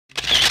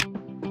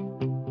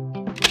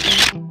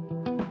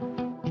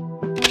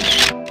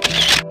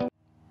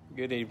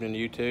Good evening,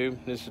 YouTube.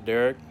 This is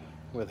Derek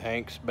with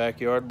Hank's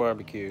Backyard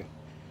Barbecue.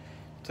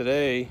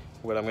 Today,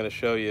 what I'm going to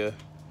show you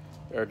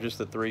are just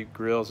the 3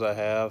 grills I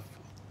have.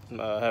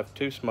 I have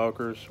 2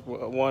 smokers.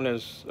 One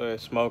is a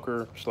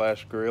smoker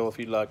 / grill if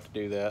you'd like to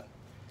do that.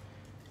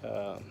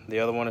 The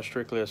other one is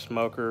strictly a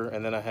smoker,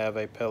 and then I have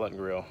a pellet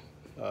grill.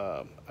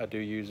 I do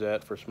use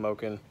that for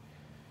smoking.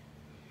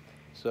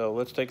 So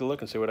let's take a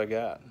look and see what I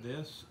got.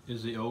 This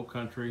is the Old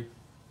Country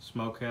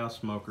Smokehouse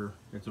smoker.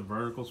 It's a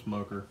vertical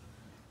smoker.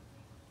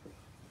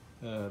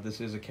 This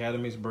is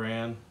Academy's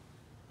brand.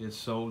 It's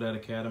sold at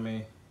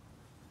Academy.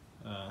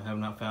 I have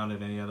not found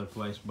it any other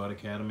place but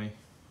Academy.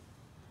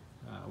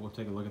 We'll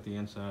take a look at the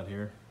inside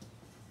here.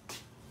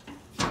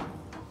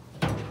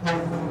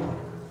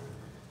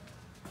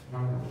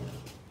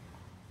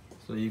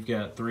 So you've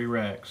got 3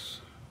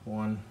 racks.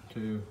 1,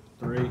 2,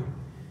 3,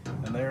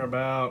 and they're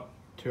about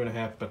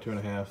 2.5 by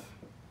 2.5.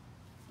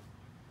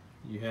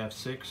 You have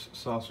 6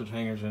 sausage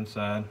hangers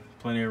inside.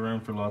 Plenty of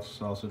room for lots of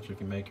sausage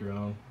if you make your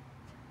own,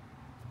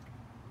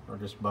 or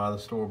just buy the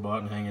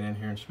store-bought and hang it in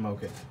here and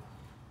smoke it.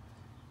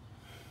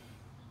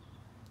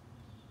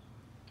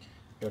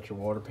 Got your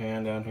water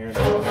pan down here.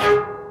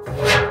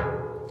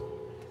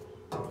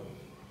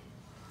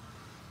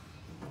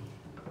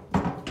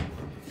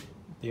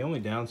 The only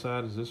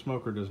downside is this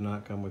smoker does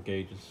not come with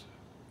gauges.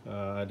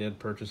 I did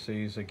purchase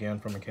these again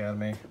from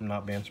Academy. I'm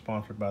not being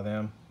sponsored by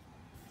them.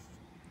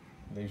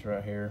 These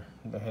right here,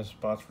 that has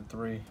spots for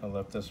 3. I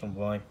left this one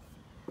blank.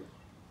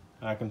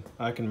 I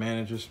can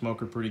manage this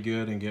smoker pretty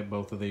good and get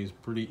both of these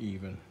pretty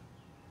even.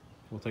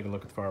 We'll take a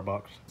look at the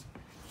firebox.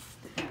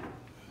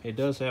 It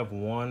does have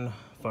 1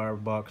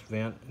 firebox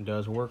vent. It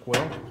does work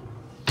well.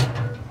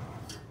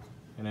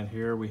 And then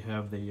here we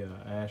have the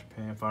ash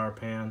pan, fire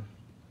pan.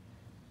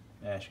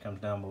 Ash comes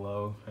down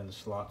below and the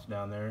slots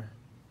down there.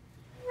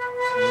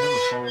 We have a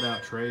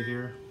fold-out tray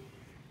here.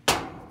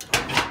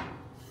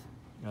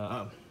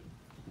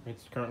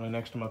 It's currently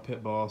next to my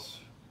Pitboss.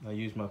 I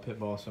use my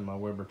Pitboss and my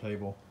Weber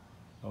table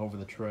over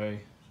the tray.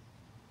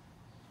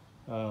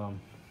 You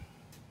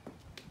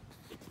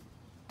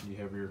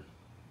have your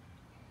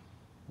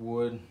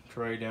wood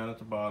tray down at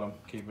the bottom.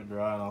 Keep it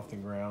dry and off the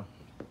ground.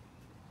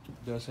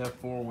 It does have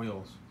 4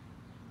 wheels.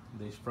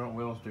 These front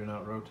wheels do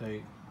not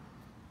rotate.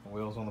 The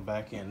wheels on the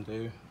back end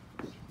do.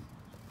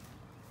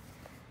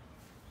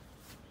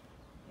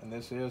 And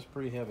this is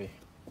pretty heavy.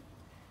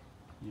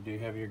 You do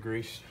have your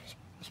grease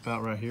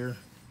spout right here.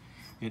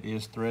 It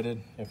is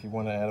threaded if you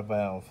want to add a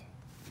valve.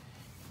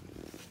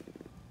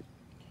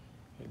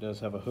 It does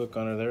have a hook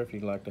under there if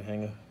you'd like to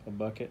hang a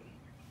bucket.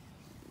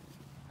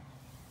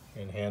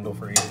 And handle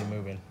for easy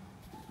moving.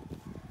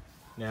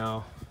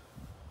 Now,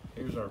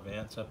 here's our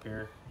vents up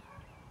here.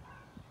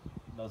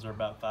 Those are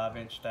about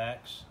 5-inch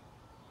stacks.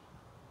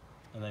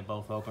 And they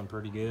both open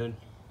pretty good.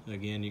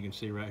 Again, you can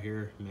see right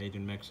here, made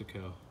in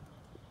Mexico.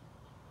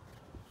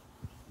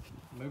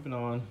 Moving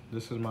on,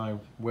 this is my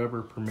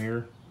Weber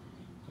Premier.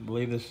 I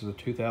believe this is a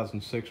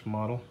 2006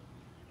 model.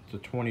 It's a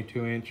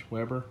 22-inch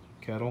Weber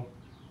kettle.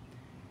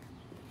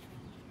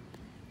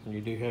 And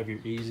you do have your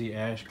easy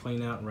ash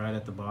clean out right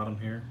at the bottom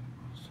here.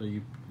 So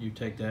you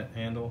take that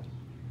handle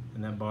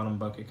and that bottom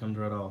bucket comes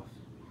right off.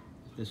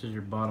 This is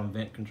your bottom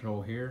vent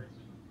control here.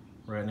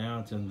 Right now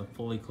it's in the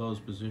fully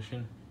closed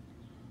position.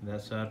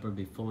 That side would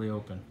be fully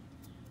open.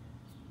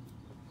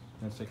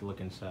 Let's take a look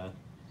inside.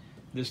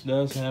 This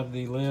does have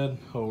the lid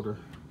holder,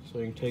 so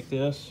you can take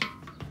this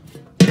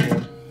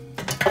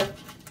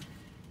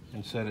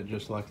and set it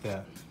just like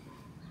that.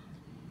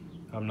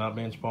 I'm not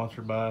being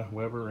sponsored by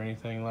Weber or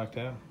anything like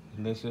that.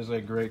 This is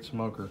a great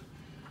smoker.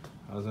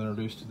 I was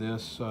introduced to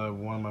this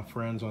one of my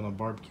friends on a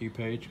barbecue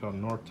page called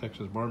North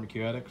Texas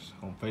Barbecue Addicts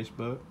on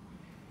Facebook.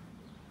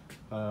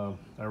 I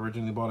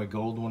originally bought a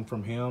gold one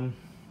from him,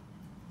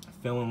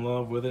 fell in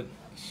love with it,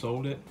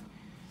 sold it,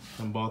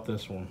 and bought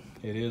this one.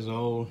 It is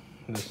old.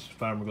 This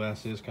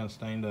fiberglass is kind of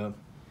stained up.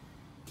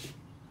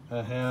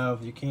 I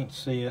have, you can't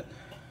see it,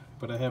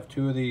 but I have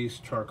 2 of these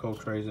charcoal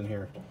trays in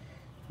here.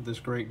 This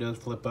grate does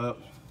flip up,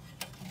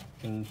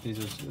 and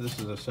this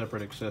is a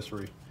separate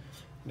accessory.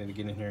 I need to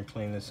get in here and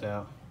clean this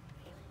out.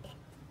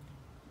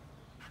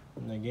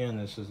 And again,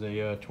 this is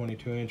a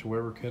 22-inch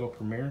Weber Kettle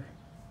Premier.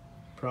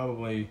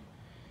 Probably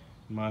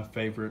my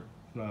favorite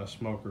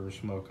smoker to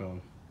smoke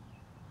on.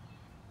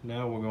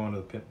 Now we'll go on to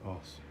the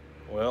Pitboss.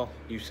 Well,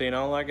 you've seen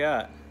all I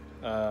got.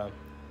 That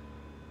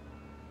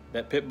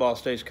Pitboss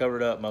stays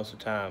covered up most of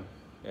the time.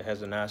 It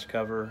has a nice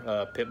cover.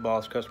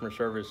 Pitboss customer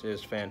service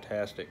is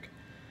fantastic.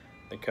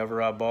 The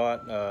cover I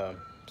bought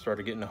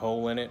started getting a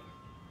hole in it.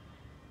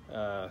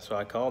 So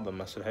I called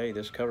them. I said, hey,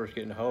 this cover's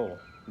getting a hole.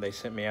 They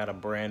sent me out a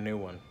brand new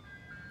one,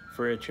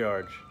 free of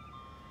charge.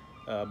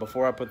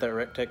 Before I put that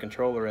Rectech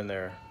controller in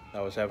there,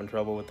 I was having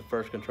trouble with the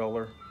first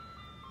controller.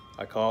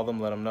 I called them,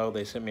 let them know.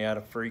 They sent me out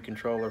a free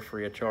controller,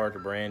 free of charge,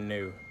 brand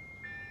new.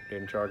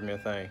 Didn't charge me a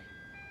thing.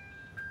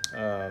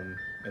 And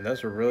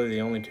those are really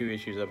the only 2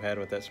 issues I've had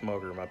with that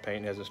smoker. My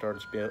paint hasn't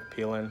started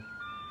peeling,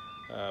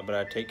 but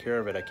I take care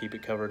of it. I keep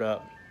it covered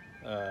up.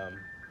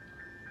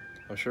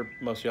 I'm sure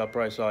most of y'all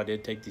probably saw I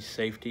did take the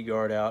safety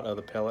guard out of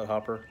the pellet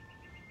hopper.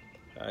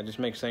 It just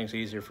makes things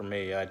easier for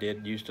me. I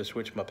did used to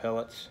switch my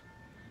pellets,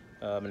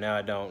 but now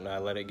I don't. I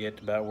let it get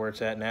about where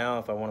it's at now.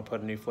 If I want to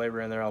put a new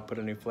flavor in there, I'll put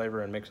a new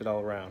flavor and mix it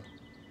all around.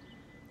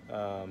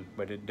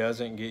 But it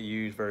doesn't get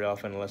used very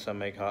often unless I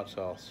make hot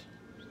sauce.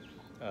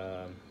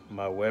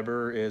 My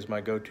Weber is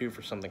my go-to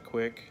for something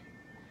quick,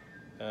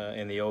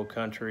 and the Old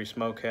Country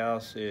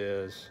Smokehouse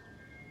is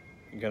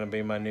gonna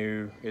be my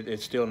new,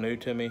 it's still new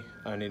to me.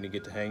 I need to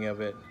get the hang of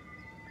it,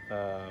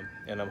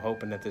 and I'm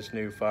hoping that this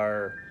new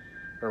fire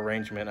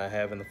arrangement I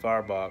have in the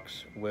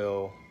firebox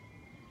will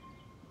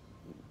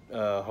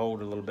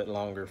hold a little bit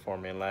longer for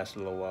me and last a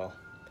little while.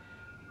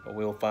 But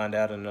we'll find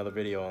out in another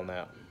video on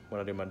that when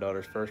I do my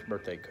daughter's first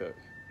birthday cook.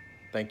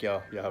 Thank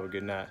y'all. Y'all have a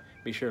good night.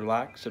 Be sure to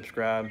like,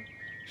 subscribe,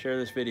 share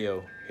this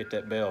video, hit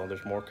that bell.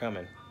 There's more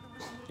coming.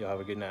 Y'all have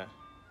a good night.